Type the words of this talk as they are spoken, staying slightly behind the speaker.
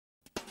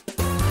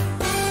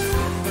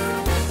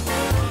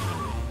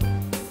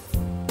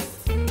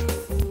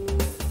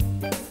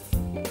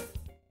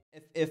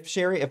if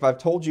Sherry, if I've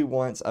told you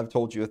once, I've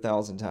told you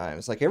 1,000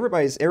 times. Like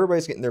everybody's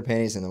getting their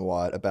panties in the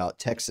wad about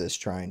Texas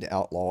trying to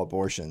outlaw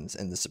abortions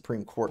and the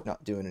Supreme Court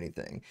not doing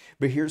anything.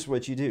 But here's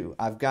what you do.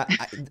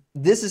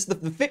 This is the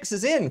fix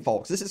is in,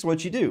 folks. This is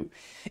what you do.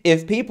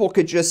 If people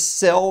could just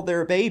sell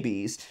their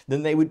babies,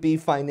 then they would be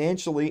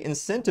financially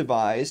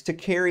incentivized to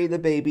carry the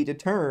baby to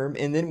term,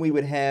 and then we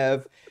would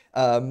have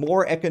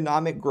more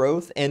economic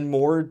growth and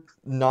more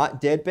not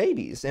dead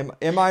babies. Am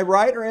I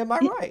right or am I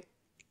right?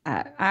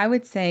 I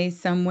would say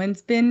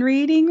someone's been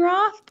reading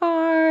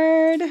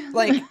Rothbard.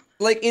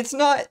 Like it's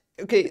not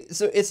okay,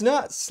 so it's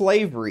not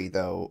slavery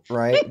though,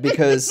 right?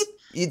 Because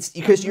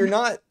you're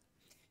not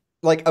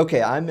like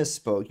okay, I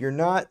misspoke.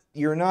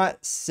 You're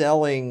not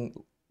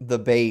selling the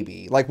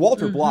baby. Like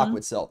Walter Block Hmm.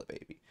 would sell the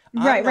baby.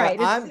 Right, right.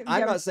 I'm Yeah, not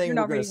you're saying we're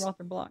not gonna reading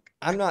Rothbard Block.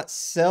 I'm not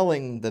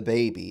selling the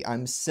baby.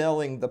 I'm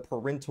selling the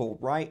parental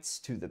rights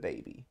to the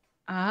baby.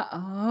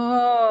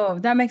 Oh,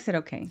 that makes it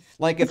okay.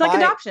 Like It's if like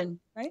I adoption,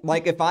 right?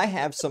 like if I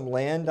have some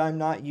land I'm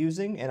not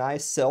using and I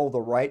sell the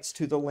rights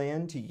to the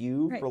land to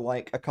you Right. for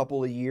like a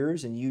couple of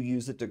years and you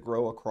use it to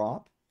grow a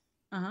crop,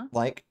 Uh-huh.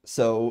 like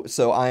so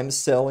I'm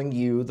selling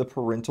you the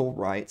parental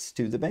rights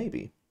to the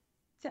baby.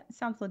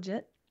 Sounds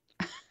legit.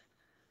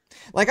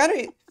 Like I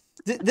don't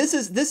this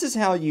is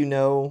how you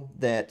know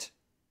that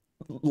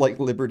like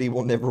liberty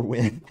will never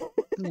win.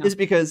 No. Is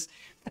because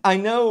I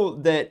know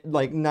that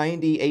like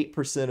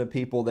 98% of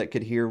people that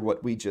could hear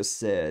what we just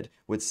said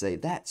would say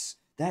that's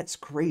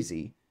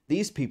crazy.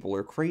 These people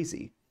are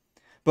crazy.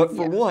 But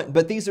for Yeah. one,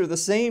 but these are the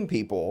same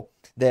people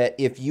that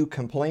if you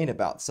complain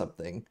about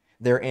something,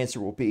 their answer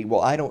will be,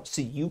 "Well, I don't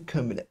see you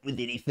coming up with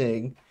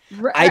anything. I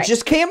Right.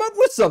 just came up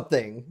with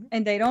something."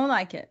 And they don't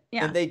like it.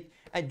 And Yeah.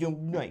 I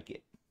don't like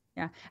it.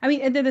 Yeah. I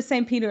mean, and they're the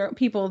same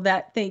people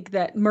that think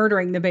that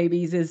murdering the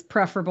babies is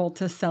preferable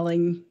to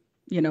selling,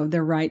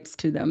 their rights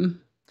to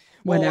them.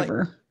 Well, like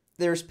Whatever.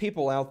 there's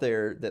people out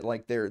there that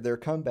like their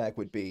comeback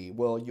would be,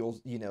 well,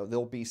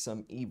 there'll be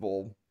some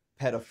evil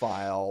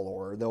pedophile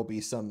or there'll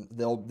be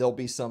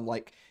some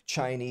like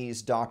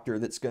Chinese doctor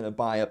that's going to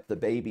buy up the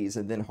babies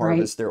and then Right.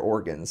 harvest their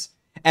organs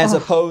as Oh,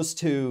 opposed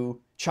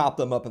to chop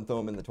them up and throw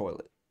them in the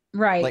toilet.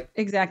 right. Like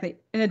Exactly.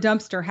 In a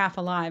dumpster, half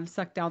alive,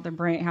 sucked out their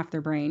brain, half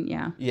their brain.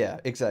 Yeah. yeah,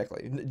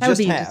 exactly. That would Just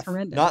be just half,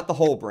 horrendous. not the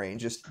whole brain,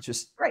 just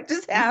Right.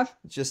 Just half.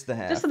 just the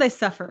Just so half. they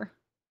suffer.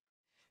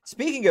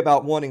 Speaking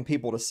about wanting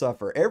people to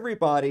suffer,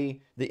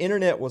 everybody, the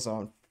internet was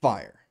on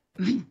fire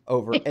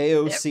over Yep.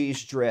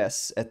 AOC's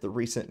dress at the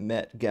recent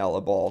Met Gala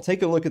ball.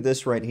 Take a look at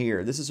this right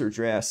here. This is her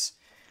dress.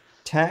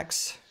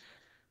 Tax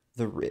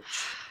the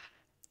rich.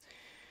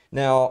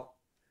 Now,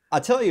 I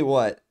tell you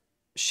what,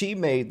 she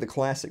made the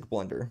classic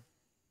blunder.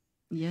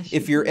 Yes, she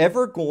If you're did.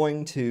 ever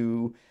going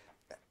to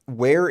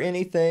wear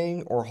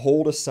anything or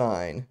hold a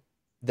sign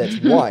that's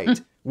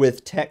white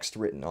with text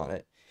written on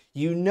it,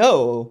 you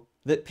know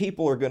that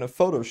people are going to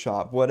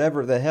Photoshop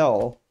whatever the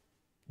hell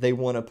they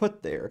want to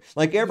put there.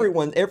 Like Yes.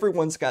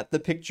 everyone's got the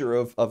picture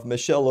of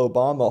Michelle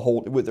Obama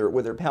hold with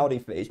her pouty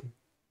face,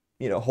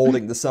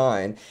 holding the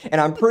sign. And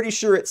I'm pretty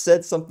sure it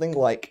said something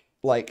like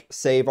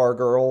save our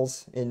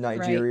girls in Right.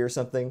 Nigeria or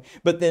something.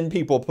 But then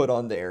people put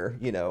on there,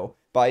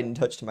 Biden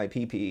touched my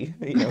pee pee,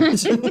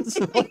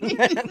 stuff like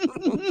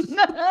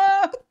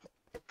that.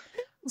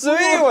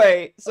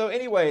 Oh, So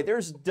anyway,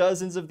 there's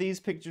dozens of these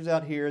pictures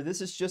out here.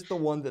 This is just the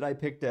one that I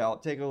picked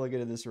out. Take a look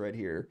at this right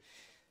here.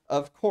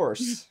 Of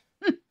course,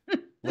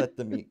 let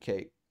them eat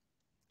cake.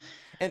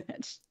 And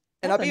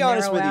and I'll that's a be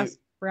honest narrow with you. ass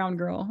brown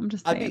girl. I'm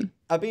just I'll be saying.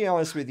 I'll be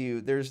honest with you.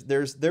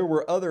 There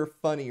were other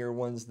funnier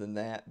ones than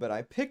that, but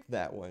I picked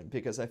that one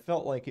because I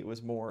felt like it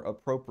was more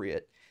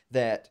appropriate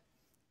that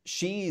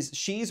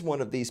she's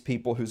one of these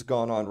people who's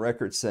gone on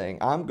record saying,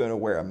 "I'm going to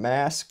wear a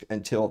mask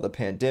until the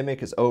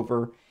pandemic is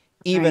over,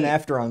 even Right.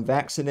 after I'm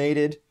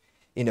vaccinated.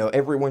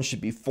 Everyone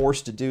should be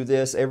forced to do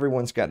this.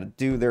 Everyone's got to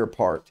do their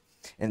part."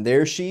 And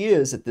there she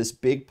is at this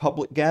big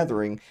public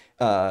gathering,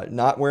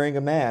 not wearing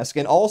a mask.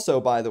 And also,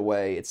 by the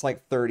way, it's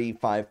like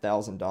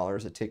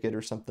 $35,000 a ticket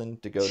or something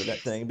to go to that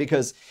Jeez. thing.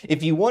 Because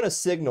if you want to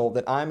signal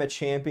that I'm a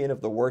champion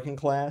of the working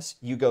class,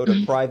 you go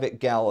to private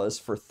galas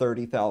for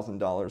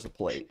 $30,000 a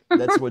plate.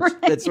 That's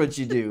Right. what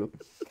you do.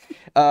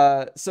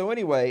 So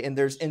anyway, and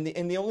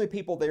the only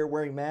people there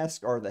wearing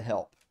masks are the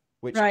help,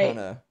 which kind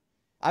Right. of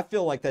I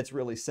feel like that's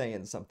really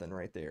saying something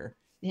right there.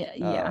 Yeah.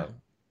 Yeah. Uh,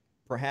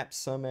 Perhaps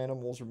some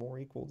animals are more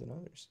equal than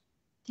others.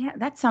 Yeah.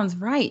 That sounds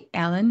right,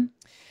 Alan.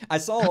 I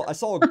saw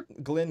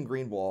Glenn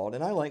Greenwald,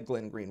 and I like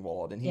Glenn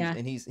Greenwald, and he's Yeah.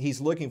 and he's he's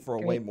looking for a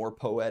way Great. more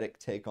poetic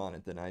take on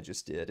it than I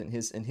just did. And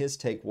his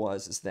take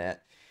was is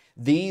that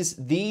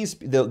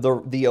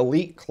the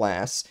elite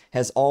class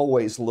has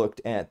always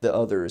looked at the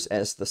others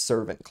as the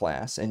servant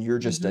class, and you're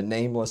just a Hmm.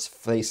 nameless,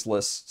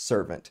 faceless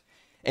servant.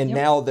 And Yep.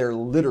 now they're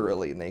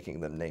literally making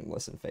them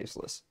nameless and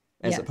faceless,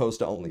 as Yes. opposed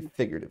to only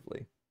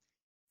figuratively.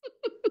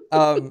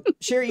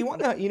 Sherry, you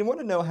want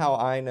to know how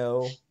I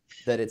know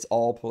that it's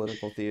all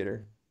political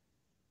theater?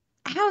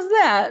 How's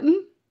that?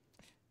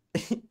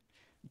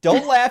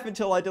 Don't laugh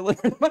until I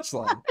deliver the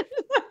punchline.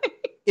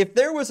 If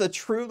there was a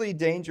truly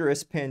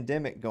dangerous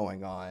pandemic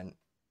going on,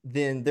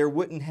 then there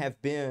wouldn't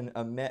have been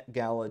a Met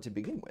Gala to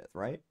begin with,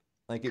 right?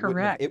 Like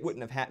Correct. it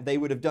wouldn't have they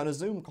would have done a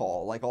Zoom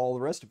call like all the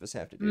rest of us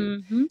have to do.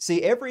 Mm-hmm.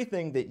 See,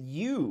 everything that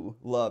you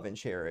love and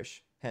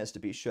cherish has to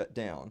be shut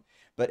down,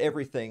 but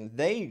everything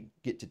they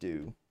get to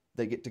do,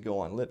 they get to go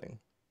on living.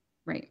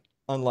 Right.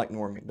 Unlike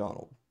Norm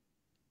Macdonald.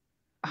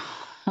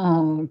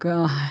 Oh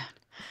God.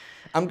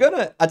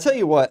 I tell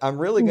you what, I'm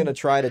really gonna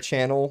try to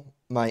channel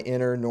my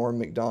inner Norm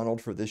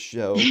Macdonald for this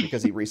show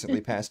because he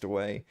recently passed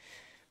away.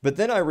 But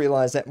then I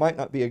realized that might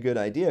not be a good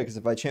idea because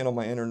if I channel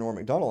my inner Norm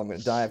Macdonald, I'm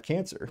gonna die of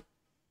cancer.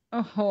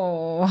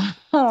 Oh.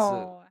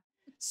 So,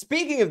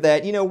 speaking of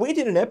that, we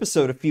did an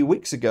episode a few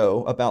weeks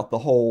ago about the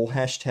whole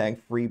hashtag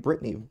Free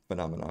Britney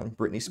phenomenon,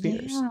 Britney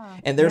Spears. Yeah,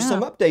 And there's yeah.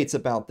 some updates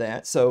about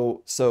that.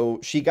 So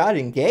she got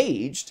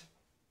engaged.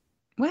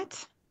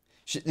 What?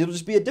 It'll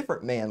just be a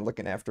different man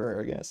looking after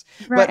her, I guess.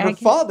 Right, But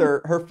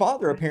her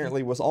father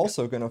apparently was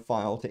also going to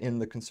file to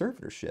end the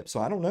conservatorship. So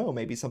I don't know,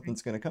 maybe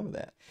something's going to come of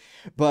that.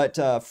 But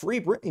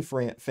Free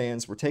Britney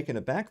fans were taken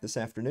aback this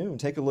afternoon.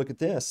 Take a look at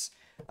this.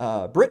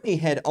 Britney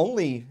had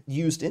only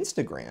used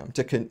Instagram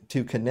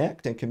to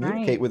connect and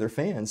communicate with her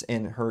fans,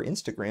 and her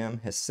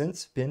Instagram has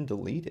since been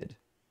deleted.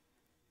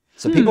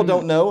 So people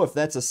don't know if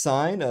that's a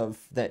sign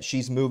of that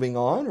she's moving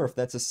on or if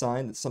that's a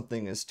sign that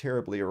something is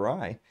terribly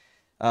awry.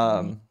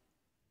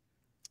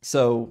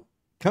 So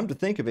come to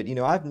think of it,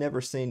 I've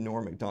never seen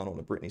Norm Macdonald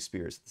and Britney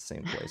Spears at the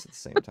same place at the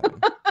same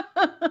time.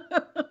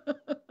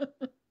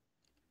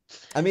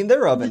 I mean,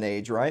 they're of an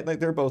age, right? Like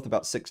they're both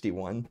about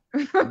 61,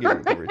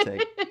 give or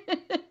take.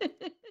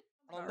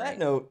 On that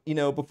note,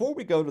 before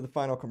we go to the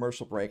final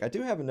commercial break, I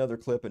do have another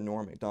clip of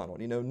Norm Macdonald.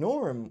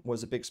 Norm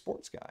was a big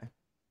sports guy.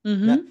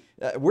 Mm-hmm.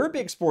 Now, we're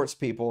big sports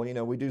people.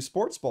 We do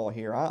sports ball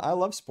here. I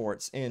love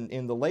sports. And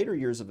in the later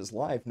years of his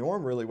life,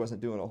 Norm really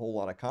wasn't doing a whole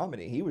lot of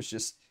comedy. He was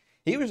just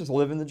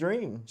living the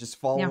dream, just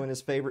following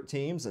his favorite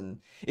teams.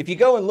 And if you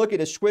go and look at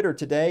his Twitter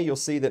today, you'll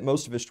see that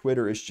most of his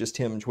Twitter is just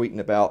him tweeting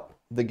about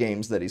the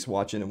games that he's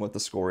watching and what the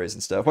score is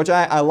and stuff, which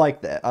I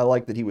like that. I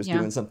like that he was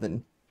doing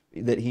something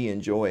that he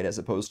enjoyed as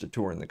opposed to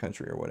touring the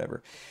country or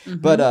whatever.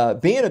 Mm-hmm.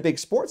 But being a big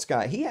sports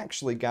guy, he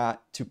actually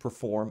got to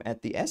perform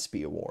at the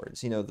ESPY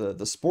Awards,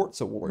 the sports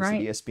awards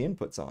that ESPN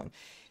puts on.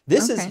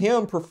 This is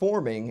him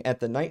performing at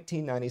the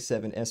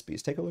 1997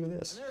 ESPYs. Take a look at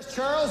this. And there's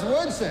Charles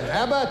Woodson.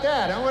 How about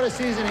that? How what a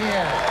season he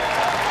had.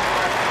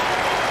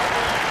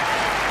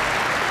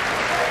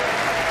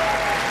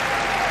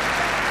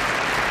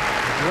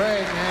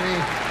 Great,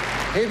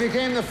 man. He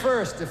became the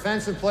first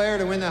defensive player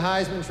to win the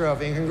Heisman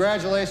Trophy. And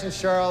congratulations,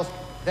 Charles.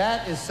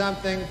 That is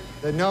something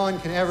that no one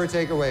can ever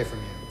take away from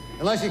you.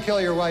 Unless you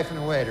kill your wife and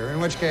a waiter, in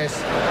which case...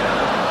 all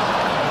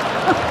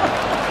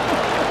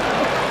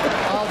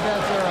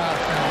bets are off.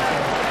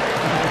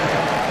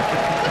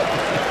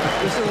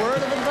 Just a word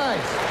of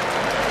advice.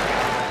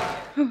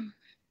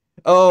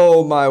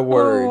 Oh, my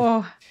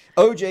word.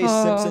 O.J.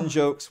 Simpson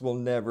jokes will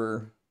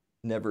never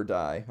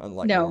die,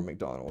 unlike Norm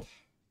Macdonald.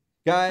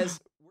 Guys,